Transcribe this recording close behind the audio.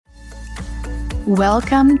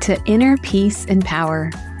Welcome to Inner Peace and Power,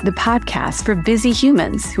 the podcast for busy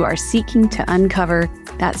humans who are seeking to uncover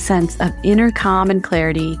that sense of inner calm and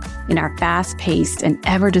clarity in our fast-paced and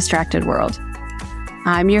ever-distracted world.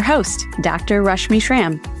 I'm your host, Dr. Rashmi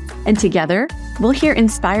Shram, and together we'll hear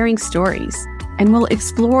inspiring stories and we'll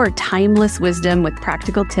explore timeless wisdom with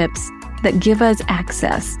practical tips that give us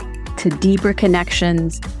access to deeper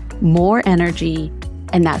connections, more energy,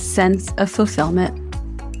 and that sense of fulfillment.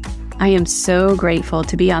 I am so grateful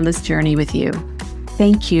to be on this journey with you.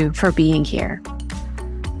 Thank you for being here.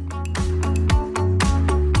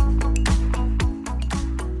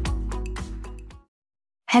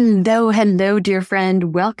 Hello, dear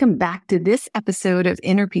friend. Welcome back to this episode of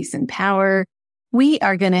Inner Peace and Power. We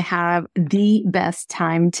are going to have the best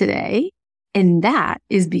time today. And that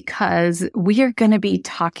is because we are going to be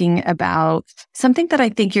talking about something that I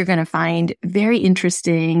think you're going to find very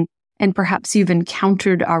interesting and perhaps you've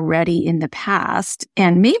encountered already in the past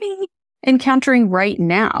and maybe encountering right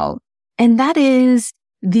now. And that is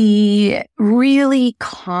the really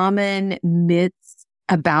common myths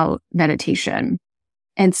about meditation.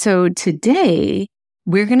 And so today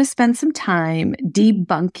we're going to spend some time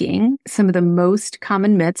debunking some of the most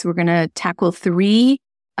common myths. We're going to tackle 3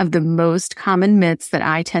 of the most common myths that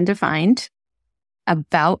I tend to find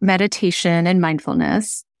about meditation and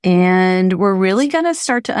mindfulness. And we're really going to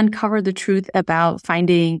start to uncover the truth about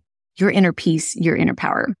finding your inner peace, your inner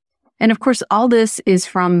power. And of course, all this is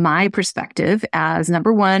from my perspective as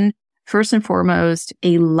number one, first and foremost,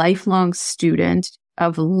 a lifelong student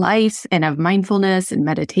of life and of mindfulness and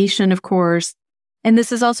meditation, of course. And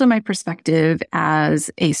this is also my perspective as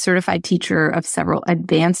a certified teacher of several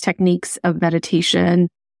advanced techniques of meditation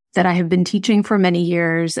that I have been teaching for many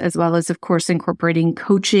years, as well as, of course, incorporating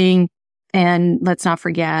coaching. And let's not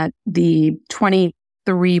forget the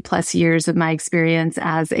 23 plus years of my experience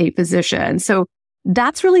as a physician. So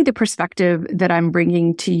that's really the perspective that I'm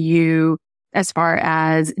bringing to you as far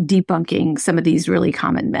as debunking some of these really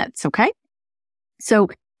common myths. Okay. So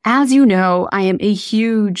as you know, I am a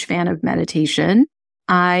huge fan of meditation.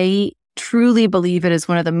 I truly believe it is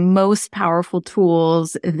one of the most powerful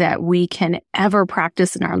tools that we can ever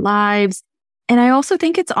practice in our lives. And I also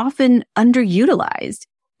think it's often underutilized.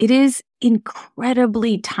 It is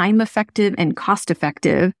incredibly time effective and cost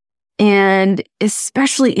effective. And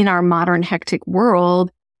especially in our modern hectic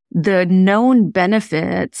world, the known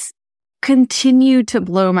benefits continue to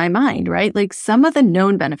blow my mind, right? Like some of the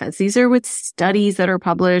known benefits, these are with studies that are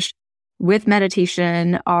published with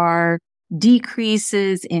meditation, are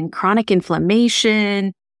decreases in chronic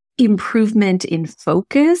inflammation, improvement in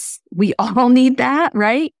focus. We all need that,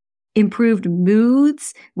 right? Improved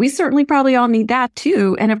moods. We certainly probably all need that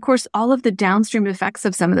too. And of course, all of the downstream effects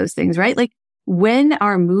of some of those things, right? Like when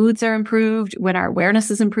our moods are improved, when our awareness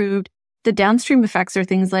is improved, the downstream effects are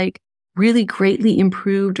things like really greatly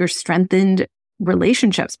improved or strengthened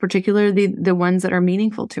relationships, particularly the ones that are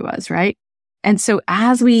meaningful to us, right? And so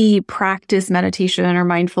as we practice meditation or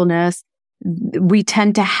mindfulness, we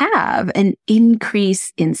tend to have an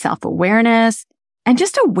increase in self-awareness and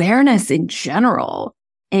just awareness in general.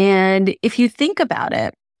 And if you think about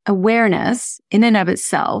it, awareness in and of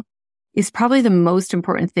itself is probably the most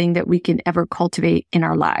important thing that we can ever cultivate in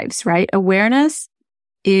our lives, right? Awareness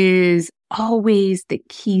is always the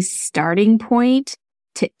key starting point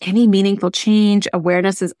to any meaningful change.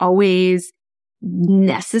 Awareness is always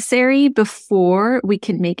necessary before we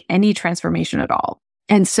can make any transformation at all.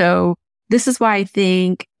 And so this is why I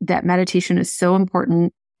think that meditation is so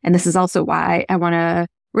important. And this is also why I want to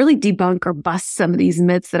really debunk or bust some of these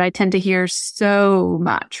myths that I tend to hear so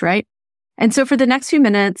much, right? And so for the next few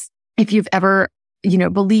minutes, if you've ever,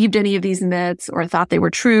 believed any of these myths or thought they were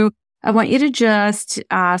true, I want you to just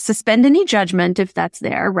suspend any judgment if that's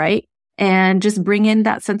there, right? And just bring in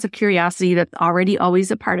that sense of curiosity that's already always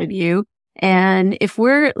a part of you. And if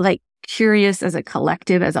we're like curious as a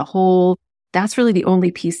collective, as a whole, that's really the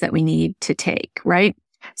only piece that we need to take, right?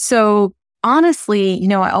 So honestly,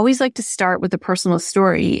 I always like to start with a personal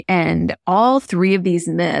story, and all 3 of these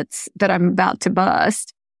myths that I'm about to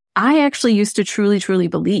bust, I actually used to truly, truly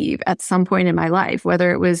believe at some point in my life,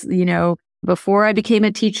 whether it was, before I became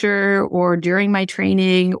a teacher or during my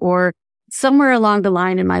training or somewhere along the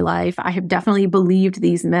line in my life, I have definitely believed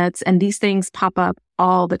these myths, and these things pop up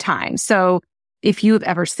all the time. So if you've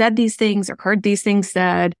ever said these things or heard these things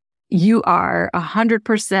said, you are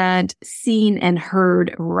 100% seen and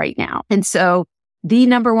heard right now. And so the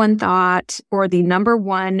number one thought or the number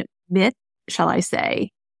one myth, shall I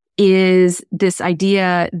say, is this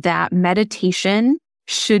idea that meditation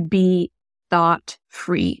should be thought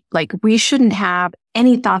free. Like we shouldn't have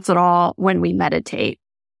any thoughts at all when we meditate.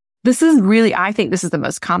 this is really, I think this is the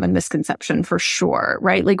most common misconception for sure,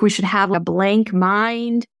 right? Like we should have a blank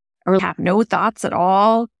mind or have no thoughts at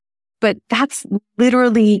all, but that's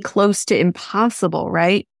literally close to impossible,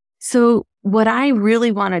 right? So what I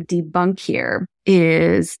really want to debunk here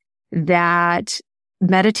is that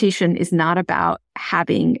meditation is not about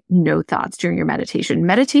having no thoughts during your meditation.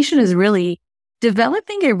 Meditation is really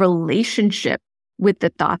developing a relationship with the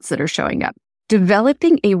thoughts that are showing up,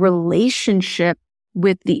 developing a relationship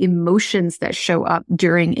with the emotions that show up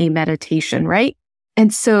during a meditation, right?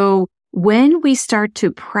 And so when we start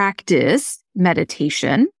to practice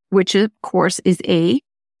meditation, which of course is a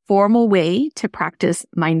formal way to practice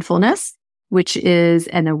mindfulness, which is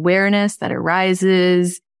an awareness that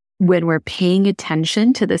arises when we're paying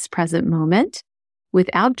attention to this present moment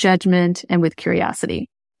without judgment and with curiosity.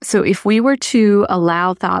 So if we were to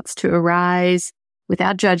allow thoughts to arise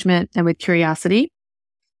without judgment and with curiosity,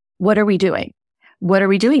 what are we doing? What are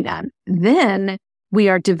we doing then? Then we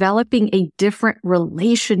are developing a different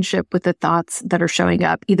relationship with the thoughts that are showing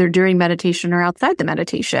up either during meditation or outside the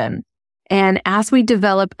meditation. And as we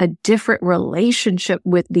develop a different relationship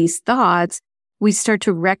with these thoughts, we start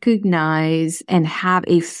to recognize and have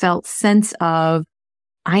a felt sense of,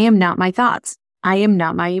 I am not my thoughts. I am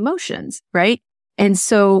not my emotions, right? And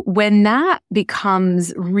so when that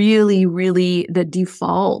becomes really, really the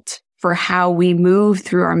default for how we move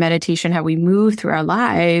through our meditation, how we move through our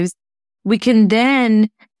lives, we can then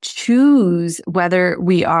choose whether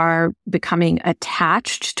we are becoming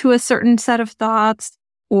attached to a certain set of thoughts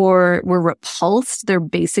or we're repulsed. They're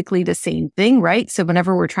basically the same thing, right? So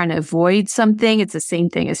whenever we're trying to avoid something, it's the same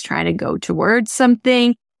thing as trying to go towards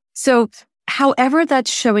something. So however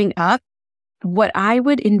that's showing up, what I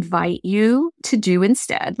would invite you to do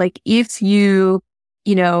instead, like if you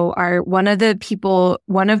are one of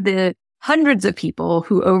the hundreds of people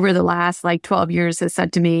who over the last 12 years has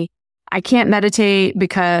said to me, I can't meditate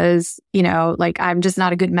because, I'm just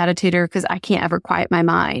not a good meditator because I can't ever quiet my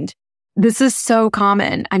mind. This is so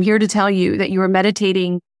common. I'm here to tell you that you are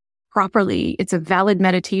meditating properly. It's a valid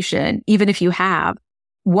meditation. Even if you have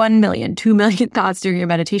 1 million, 2 million thoughts during your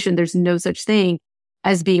meditation, there's no such thing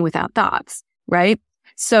as being without thoughts, right?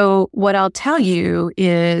 So what I'll tell you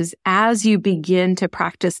is as you begin to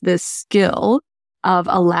practice this skill of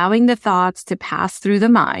allowing the thoughts to pass through the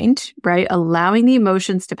mind, right? Allowing the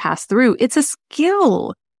emotions to pass through. It's a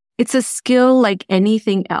skill. It's a skill like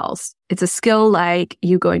anything else. It's a skill like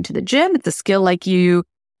you going to the gym. It's a skill like you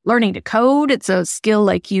learning to code. It's a skill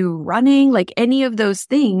like you running, like any of those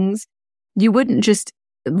things. You wouldn't just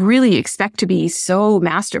really expect to be so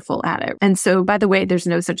masterful at it. And so, by the way, there's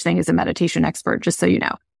no such thing as a meditation expert, just so you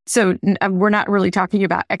know. So we're not really talking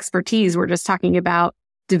about expertise. We're just talking about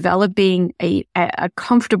developing a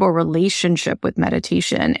comfortable relationship with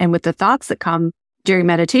meditation and with the thoughts that come during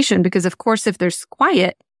meditation, because of course, if there's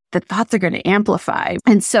quiet, the thoughts are going to amplify.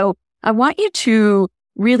 And so I want you to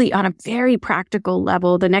really, on a very practical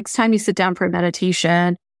level, the next time you sit down for a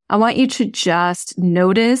meditation, I want you to just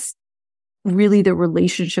notice really the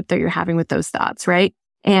relationship that you're having with those thoughts, right?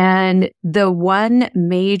 And the one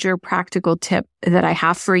major practical tip that I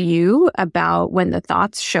have for you about when the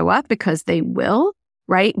thoughts show up, because they will,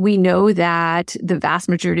 right? We know that the vast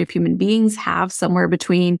majority of human beings have somewhere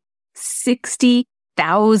between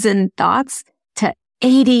 60,000 thoughts to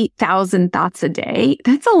 80,000 thoughts a day.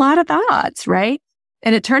 That's a lot of thoughts, right?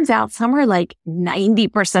 And it turns out somewhere like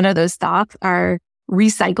 90% of those thoughts are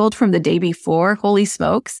recycled from the day before. Holy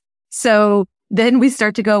smokes. So then we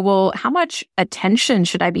start to go, well, how much attention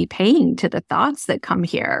should I be paying to the thoughts that come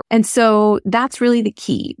here? And so that's really the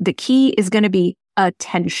key. The key is going to be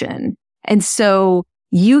attention. And so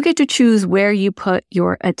you get to choose where you put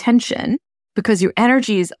your attention because your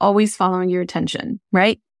energy is always following your attention,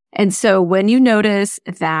 right? And so when you notice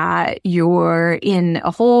that you're in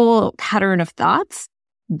a whole pattern of thoughts,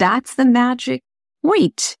 that's the magic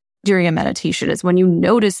point during a meditation is when you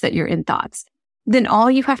notice that you're in thoughts. Then all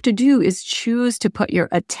you have to do is choose to put your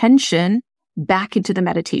attention back into the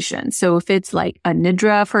meditation. So if it's like a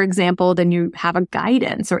nidra, for example, then you have a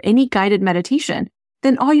guidance or any guided meditation,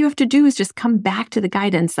 then all you have to do is just come back to the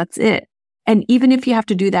guidance. That's it. And even if you have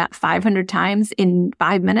to do that 500 times in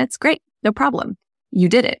 5 minutes, great, no problem. You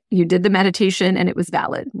did it. You did the meditation and it was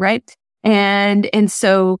valid, right? And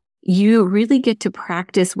so you really get to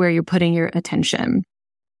practice where you're putting your attention.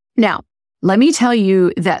 Now, let me tell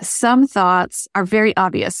you that some thoughts are very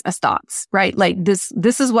obvious as thoughts, right? Like this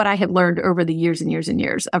is what I have learned over the years and years and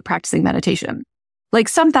years of practicing meditation. Like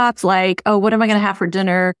some thoughts like, oh, what am I going to have for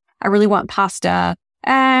dinner? I really want pasta.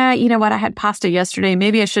 You know what? I had pasta yesterday.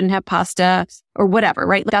 Maybe I shouldn't have pasta or whatever,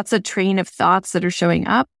 right? That's a train of thoughts that are showing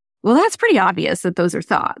up. Well, that's pretty obvious that those are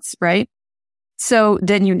thoughts, right? So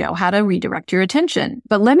then you know how to redirect your attention.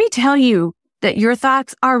 But let me tell you that your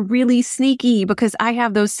thoughts are really sneaky, because I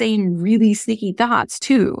have those same really sneaky thoughts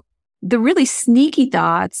too. The really sneaky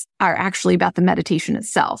thoughts are actually about the meditation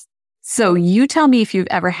itself. So you tell me if you've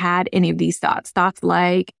ever had any of these thoughts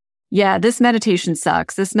like, yeah, this meditation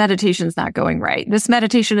sucks. This meditation's not going right. This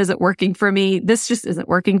meditation isn't working for me. This just isn't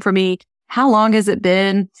working for me. How long has it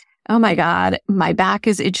been? Oh my God, my back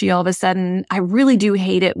is itchy all of a sudden. I really do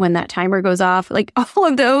hate it when that timer goes off. Like all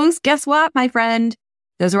of those, guess what, my friend?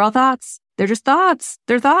 Those are all thoughts. They're just thoughts.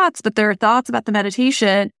 They're thoughts, but they're thoughts about the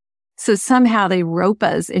meditation. So somehow they rope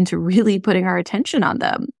us into really putting our attention on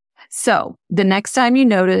them. So the next time you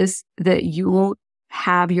notice that you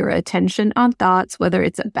have your attention on thoughts, whether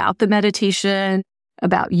it's about the meditation,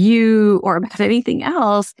 about you, or about anything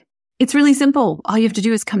else, it's really simple. All you have to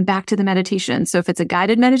do is come back to the meditation. So if it's a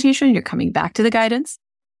guided meditation, you're coming back to the guidance.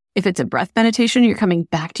 If it's a breath meditation, you're coming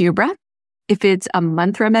back to your breath. If it's a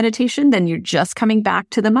mantra meditation, then you're just coming back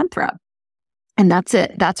to the mantra. And that's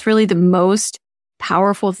it. That's really the most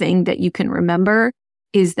powerful thing that you can remember,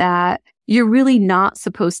 is that you're really not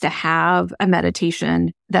supposed to have a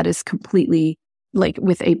meditation that is completely like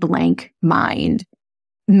with a blank mind.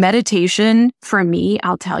 Meditation for me,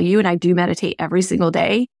 I'll tell you, and I do meditate every single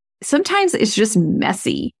day. Sometimes it's just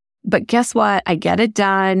messy, but guess what? I get it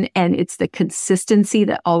done, and it's the consistency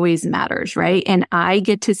that always matters, right? And I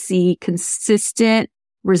get to see consistent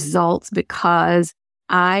results because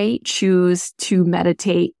I choose to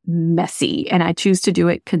meditate messy, and I choose to do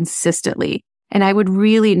it consistently. And I would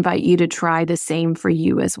really invite you to try the same for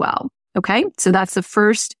you as well. Okay. So that's the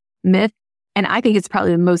first myth. And I think it's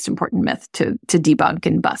probably the most important myth to debunk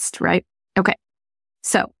and bust, right? Okay.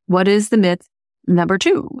 So what is the myth number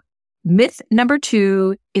 2? Myth number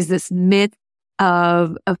 2 is this myth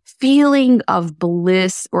of a feeling of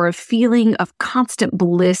bliss, or a feeling of constant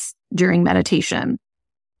bliss during meditation.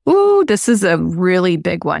 Ooh, this is a really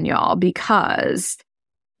big one, y'all, because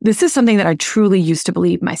this is something that I truly used to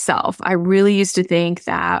believe myself. I really used to think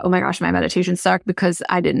that, oh my gosh, my meditation sucked because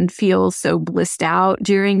I didn't feel so blissed out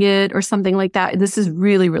during it or something like that. This is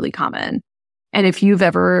really, really common. And if you've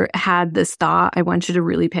ever had this thought, I want you to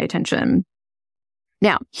really pay attention.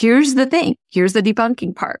 Now, here's the thing. Here's the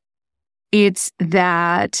debunking part. It's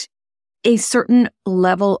that a certain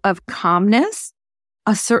level of calmness,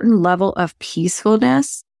 a certain level of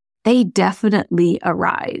peacefulness, they definitely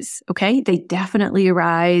arise, okay? They definitely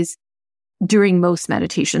arise during most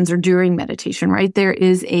meditations, or during meditation, right? There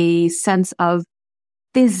is a sense of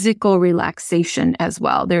physical relaxation as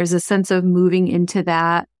well. There's a sense of moving into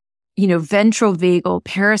that, ventral vagal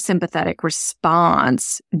parasympathetic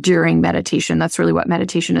response during meditation. That's really what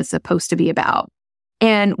meditation is supposed to be about.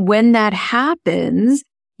 And when that happens,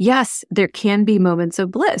 yes, there can be moments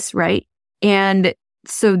of bliss, right? And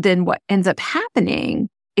so then what ends up happening,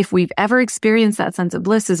 if we've ever experienced that sense of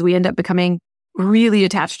bliss, is we end up becoming really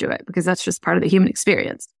attached to it, because that's just part of the human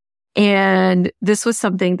experience. And this was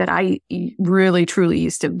something that I really, truly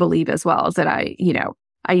used to believe as well, is that I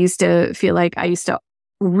used to feel like I used to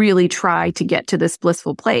really try to get to this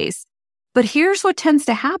blissful place. But here's what tends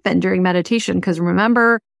to happen during meditation, because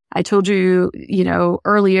remember, I told you,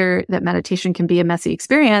 earlier that meditation can be a messy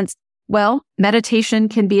experience. Well, meditation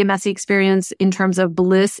can be a messy experience in terms of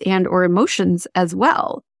bliss and or emotions as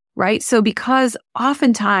well, right? So because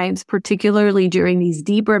oftentimes, particularly during these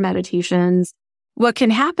deeper meditations, what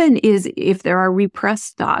can happen is if there are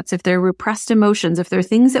repressed thoughts, if there are repressed emotions, if there are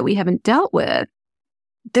things that we haven't dealt with,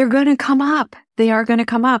 they're going to come up. They are going to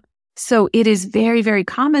come up. So it is very, very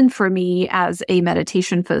common for me as a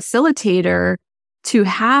meditation facilitator to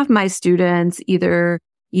have my students either,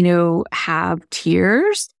 have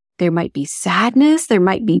tears. There might be sadness, there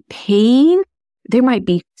might be pain, there might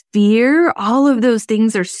be fear. All of those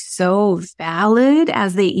things are so valid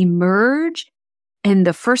as they emerge. And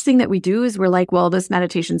the first thing that we do is we're like, well, this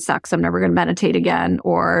meditation sucks. I'm never going to meditate again.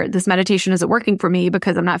 Or this meditation isn't working for me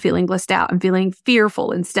because I'm not feeling blissed out. I'm feeling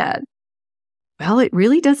fearful instead. Well, it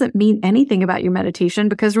really doesn't mean anything about your meditation,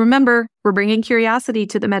 because remember, we're bringing curiosity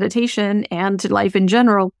to the meditation and to life in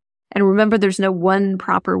general. And remember, there's no one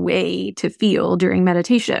proper way to feel during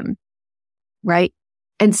meditation, right?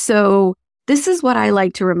 And so this is what I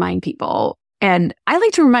like to remind people. And I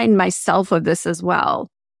like to remind myself of this as well,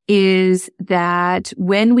 is that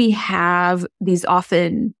when we have these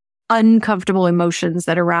often uncomfortable emotions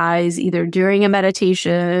that arise either during a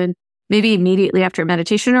meditation, maybe immediately after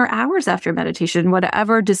meditation or hours after meditation,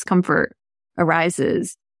 whatever discomfort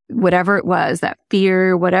arises, whatever it was, that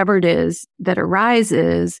fear, whatever it is that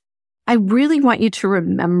arises, I really want you to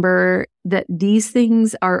remember that these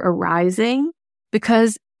things are arising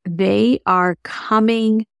because they are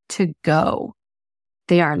coming to go.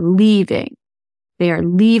 They are leaving. They are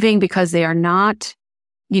leaving because they are not,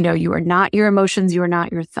 you are not your emotions. You are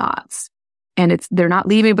not your thoughts. And they're not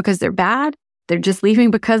leaving because they're bad. They're just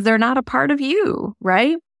leaving because they're not a part of you,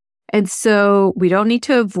 right? And so we don't need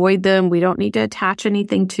to avoid them. We don't need to attach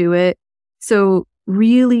anything to it. So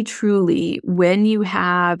really, truly, when you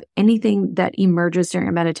have anything that emerges during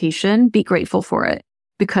a meditation, be grateful for it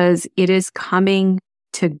because it is coming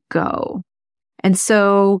to go. And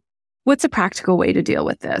so what's a practical way to deal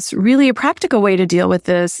with this? Really, a practical way to deal with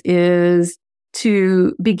this is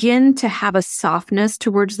to begin to have a softness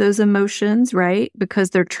towards those emotions, right?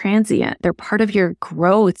 Because they're transient. They're part of your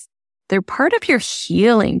growth. They're part of your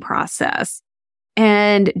healing process.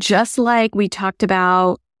 And just like we talked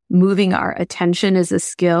about moving our attention as a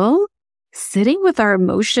skill, sitting with our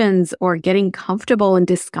emotions or getting comfortable in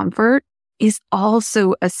discomfort is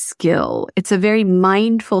also a skill. It's a very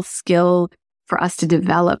mindful skill for us to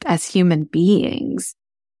develop as human beings.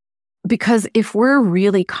 Because if we're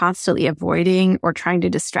really constantly avoiding or trying to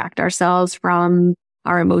distract ourselves from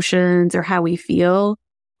our emotions or how we feel,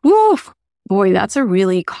 woof, boy, that's a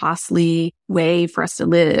really costly way for us to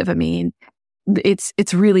live. I mean,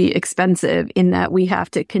 it's really expensive in that we have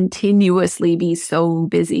to continuously be so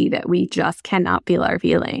busy that we just cannot feel our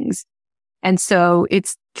feelings. And so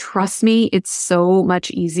trust me, it's so much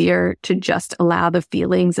easier to just allow the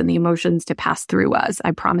feelings and the emotions to pass through us.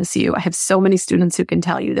 I promise you. I have so many students who can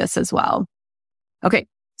tell you this as well. Okay.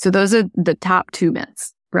 So those are the top 2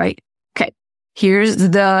 myths, right? Okay. Here's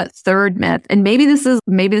the third myth. And maybe this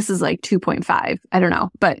is like 2.5. I don't know,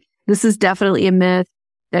 but this is definitely a myth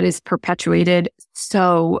that is perpetuated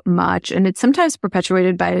so much. And it's sometimes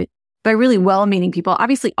perpetuated by really well-meaning people.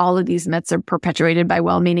 Obviously, all of these myths are perpetuated by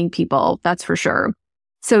well-meaning people. That's for sure.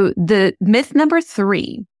 So the myth number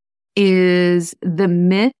 3 is the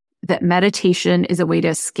myth that meditation is a way to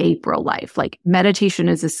escape real life. Like meditation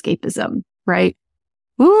is escapism, right?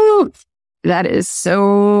 Ooh, that is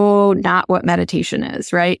so not what meditation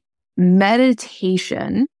is, right?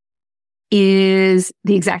 Meditation is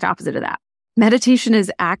the exact opposite of that. Meditation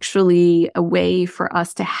is actually a way for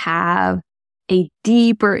us to have a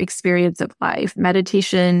deeper experience of life.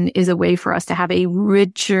 Meditation is a way for us to have a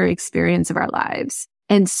richer experience of our lives.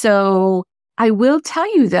 And so I will tell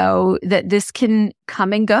you, though, that this can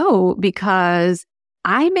come and go because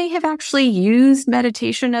I may have actually used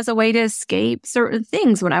meditation as a way to escape certain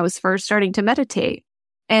things when I was first starting to meditate.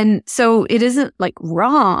 And so it isn't like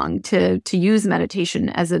wrong to use meditation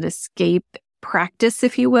as an escape practice,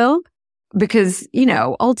 if you will, because,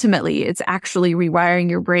 ultimately it's actually rewiring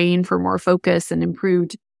your brain for more focus and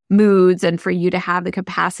improved moods and for you to have the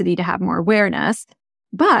capacity to have more awareness.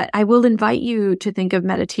 But I will invite you to think of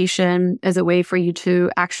meditation as a way for you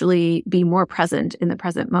to actually be more present in the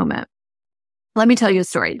present moment. Let me tell you a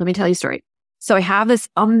story. So I have this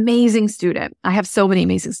amazing student. I have so many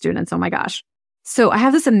amazing students. Oh my gosh. So I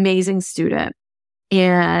have this amazing student.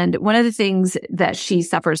 And one of the things that she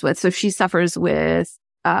suffers with,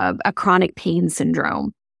 a chronic pain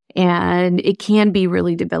syndrome. And it can be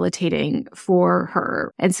really debilitating for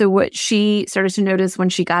her. And so what she started to notice when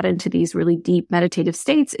she got into these really deep meditative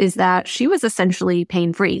states is that she was essentially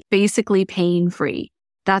pain-free, basically pain-free.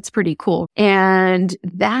 That's pretty cool. And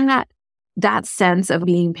that sense of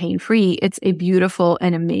being pain-free, it's a beautiful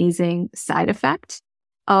and amazing side effect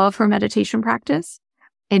of her meditation practice.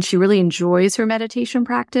 And she really enjoys her meditation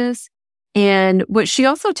practice. And what she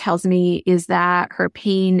also tells me is that her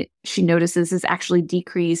pain, she notices, is actually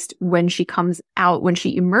decreased when she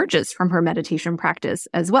emerges from her meditation practice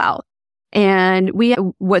as well. And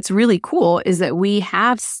what's really cool is that we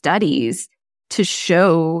have studies to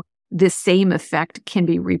show this same effect can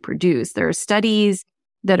be reproduced. There are studies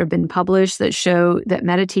that have been published that show that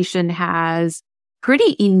meditation has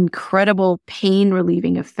pretty incredible pain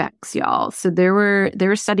relieving effects, y'all. So there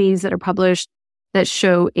are studies that are published that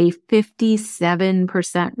show a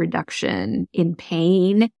 57% reduction in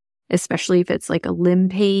pain, especially if it's like a limb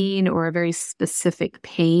pain or a very specific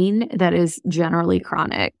pain that is generally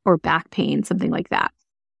chronic, or back pain, something like that.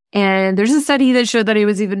 And there's a study that showed that it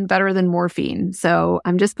was even better than morphine. So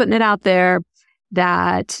I'm just putting it out there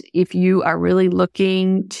that if you are really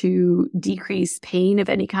looking to decrease pain of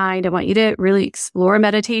any kind, I want you to really explore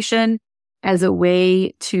meditation as a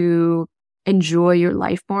way to enjoy your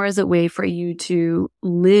life more, as a way for you to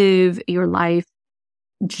live your life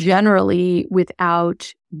generally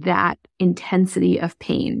without that intensity of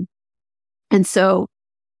pain. And so,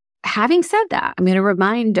 having said that, I'm going to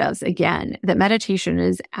remind us again that meditation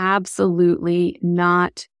is absolutely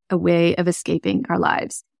not a way of escaping our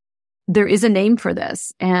lives. there is a name for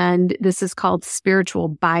this, and this is called spiritual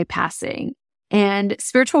bypassing. And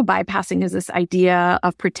spiritual bypassing is this idea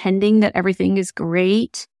of pretending that everything is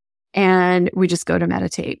great and we just go to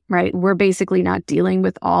meditate, right? We're basically not dealing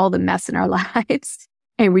with all the mess in our lives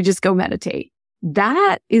and we just go meditate.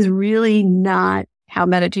 That is really not how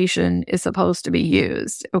meditation is supposed to be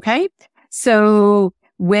used, okay? So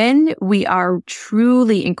when we are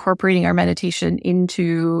truly incorporating our meditation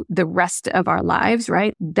into the rest of our lives,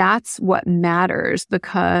 right? That's what matters,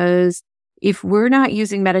 because if we're not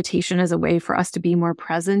using meditation as a way for us to be more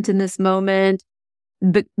present in this moment,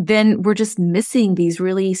 but then we're just missing these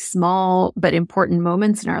really small but important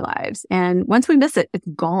moments in our lives. And once we miss it, it's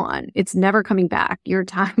gone. It's never coming back. Your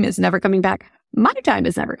time is never coming back. My time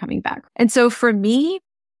is never coming back. And so for me,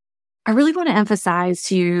 I really want to emphasize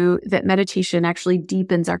to you that meditation actually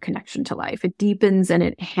deepens our connection to life. It deepens and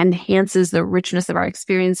it enhances the richness of our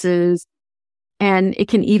experiences. And it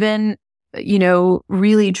can even,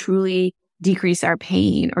 really truly decrease our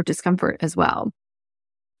pain or discomfort as well.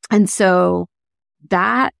 And so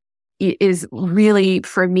that is really,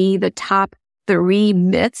 for me, the top 3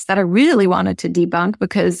 myths that I really wanted to debunk,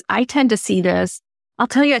 because I tend to see this, I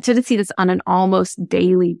tend to see this on an almost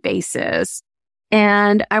daily basis.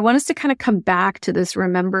 And I want us to kind of come back to this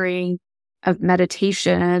remembering of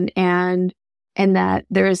meditation and that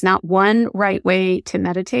there is not one right way to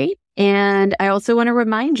meditate. And I also want to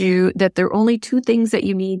remind you that there are only 2 things that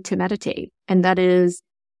you need to meditate. And that is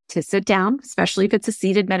to sit down, especially if it's a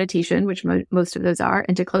seated meditation, which most of those are,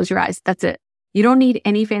 and to close your eyes. That's it. You don't need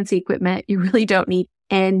any fancy equipment. You really don't need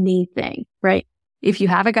anything, right? If you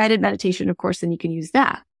have a guided meditation, of course, then you can use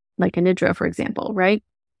that, like a Nidra, for example, right?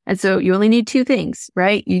 And so you only need 2 things,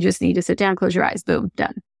 right? You just need to sit down, close your eyes, boom,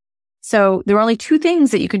 done. So there are only 2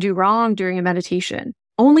 things that you can do wrong during a meditation.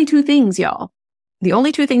 Only 2 things, y'all. The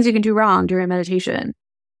only 2 things you can do wrong during a meditation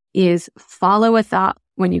is follow a thought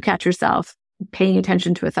when you catch yourself paying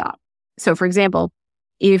attention to a thought. So for example,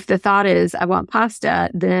 if the thought is, I want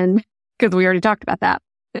pasta, then, because we already talked about that,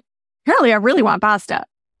 apparently I really want pasta.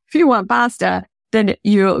 If you want pasta, then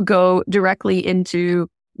you'll go directly into,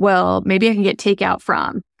 well, maybe I can get takeout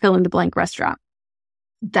from fill in the blank restaurant.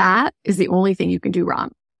 That is the only thing you can do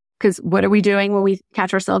wrong. Because what are we doing when we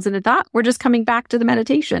catch ourselves in a thought? We're just coming back to the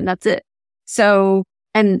meditation. That's it. So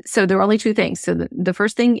there are only 2 things. So the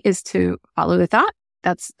first thing is to follow the thought.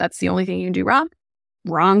 That's the only thing you can do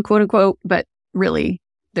wrong, quote unquote, but really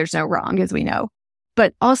there's no wrong, as we know.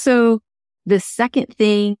 But also the second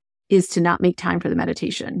thing is to not make time for the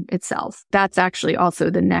meditation itself. That's actually also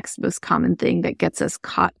the next most common thing that gets us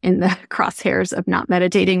caught in the crosshairs of not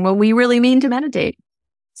meditating when we really mean to meditate.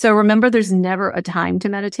 So remember, there's never a time to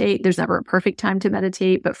meditate. There's never a perfect time to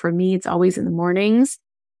meditate. But for me, it's always in the mornings.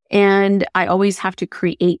 And I always have to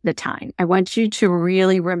create the time. I want you to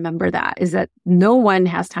really remember that, is that no one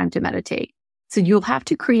has time to meditate. So you'll have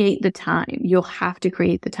to create the time. You'll have to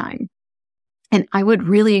create the time. And I would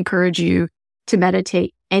really encourage you to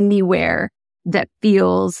meditate anywhere that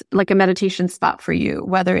feels like a meditation spot for you,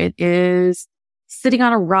 whether it is sitting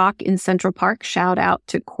on a rock in Central Park, shout out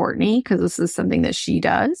to Courtney, because this is something that she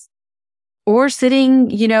does. Or sitting,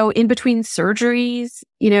 in between surgeries,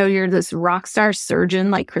 you're this rock star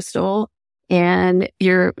surgeon like Crystal, and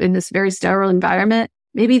you're in this very sterile environment.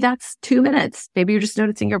 Maybe that's 2 minutes. Maybe you're just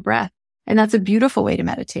noticing your breath. And that's a beautiful way to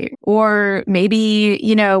meditate. Or maybe,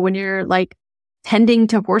 when you're like tending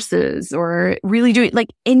to horses or really doing like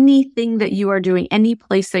anything that you are doing, any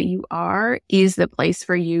place that you are is the place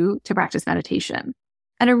for you to practice meditation.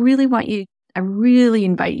 And I really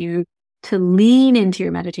invite you to lean into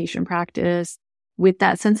your meditation practice with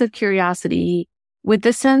that sense of curiosity, with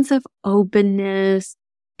the sense of openness,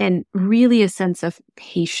 and really a sense of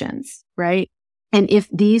patience, right? And if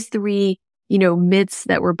these 3, myths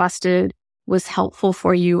that were busted was helpful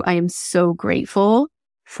for you, I am so grateful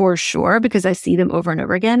for sure, because I see them over and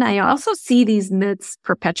over again. I also see these myths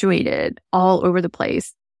perpetuated all over the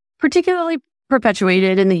place, particularly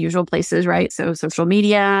perpetuated in the usual places, right? So social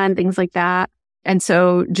media and things like that. And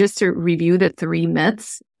so just to review the 3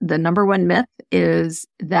 myths, the number 1 myth is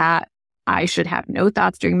that I should have no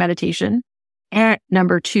thoughts during meditation. And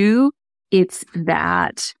number 2, it's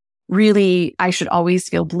that really I should always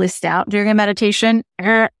feel blissed out during a meditation.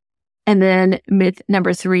 And then myth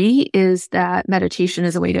number 3 is that meditation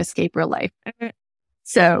is a way to escape real life.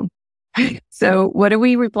 So what do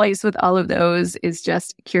we replace with all of those is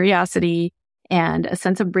just curiosity and a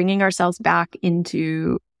sense of bringing ourselves back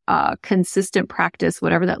into consistent practice,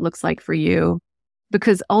 whatever that looks like for you,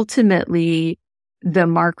 because ultimately the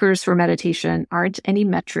markers for meditation aren't any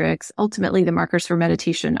metrics. Ultimately, the markers for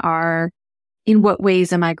meditation are, in what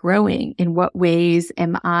ways am I growing? In what ways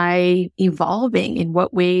am I evolving? In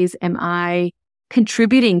what ways am I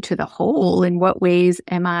contributing to the whole? In what ways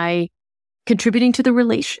am I contributing to the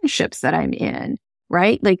relationships that I'm in,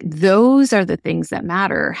 right? Like those are the things that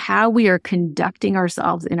matter. How we are conducting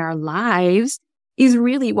ourselves in our lives is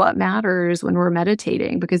really what matters when we're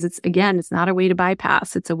meditating, because it's not a way to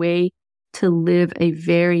bypass. It's a way to live a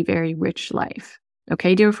very, very rich life.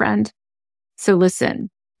 Okay, dear friend? So listen,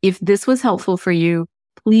 if this was helpful for you,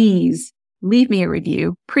 please leave me a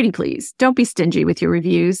review. Pretty please. Don't be stingy with your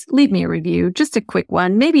reviews. Leave me a review, just a quick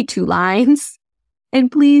one, maybe 2 lines.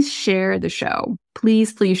 And please share the show.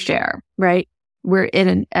 Please share, right? We're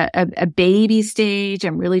in a baby stage.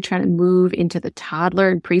 I'm really trying to move into the toddler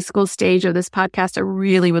and preschool stage of this podcast. I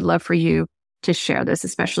really would love for you to share this,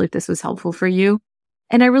 especially if this was helpful for you.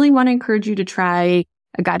 And I really want to encourage you to try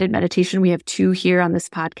a guided meditation. We have 2 here on this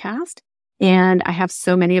podcast, and I have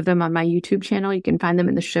so many of them on my YouTube channel. You can find them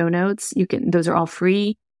in the show notes. Those are all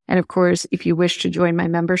free. And of course, if you wish to join my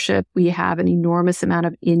membership, we have an enormous amount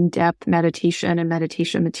of in-depth meditation and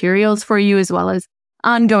meditation materials for you, as well as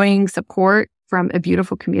ongoing support from a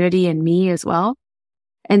beautiful community and me as well.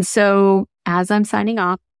 And so as I'm signing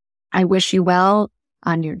off, I wish you well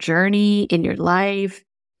on your journey in your life.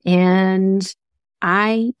 And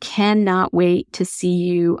I cannot wait to see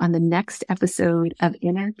you on the next episode of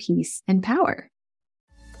Inner Peace and Power.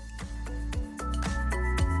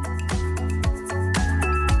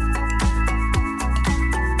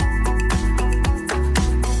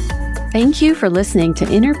 Thank you for listening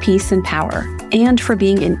to Inner Peace and Power, and for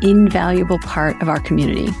being an invaluable part of our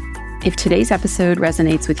community. If today's episode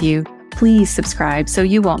resonates with you, please subscribe so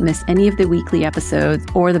you won't miss any of the weekly episodes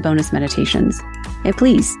or the bonus meditations. And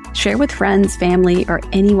please share with friends, family, or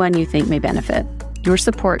anyone you think may benefit. Your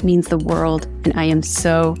support means the world, and I am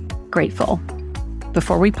so grateful.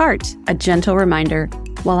 Before we part, a gentle reminder: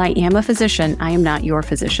 while I am a physician, I am not your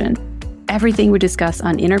physician. Everything we discuss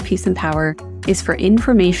on Inner Peace and Power is for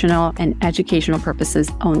informational and educational purposes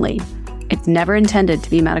only. It's never intended to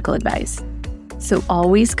be medical advice. So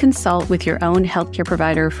always consult with your own healthcare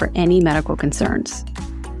provider for any medical concerns.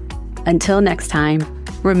 Until next time,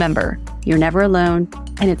 remember, you're never alone,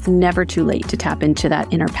 and it's never too late to tap into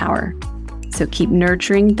that inner power. So keep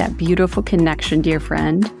nurturing that beautiful connection, dear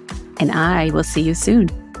friend, and I will see you soon.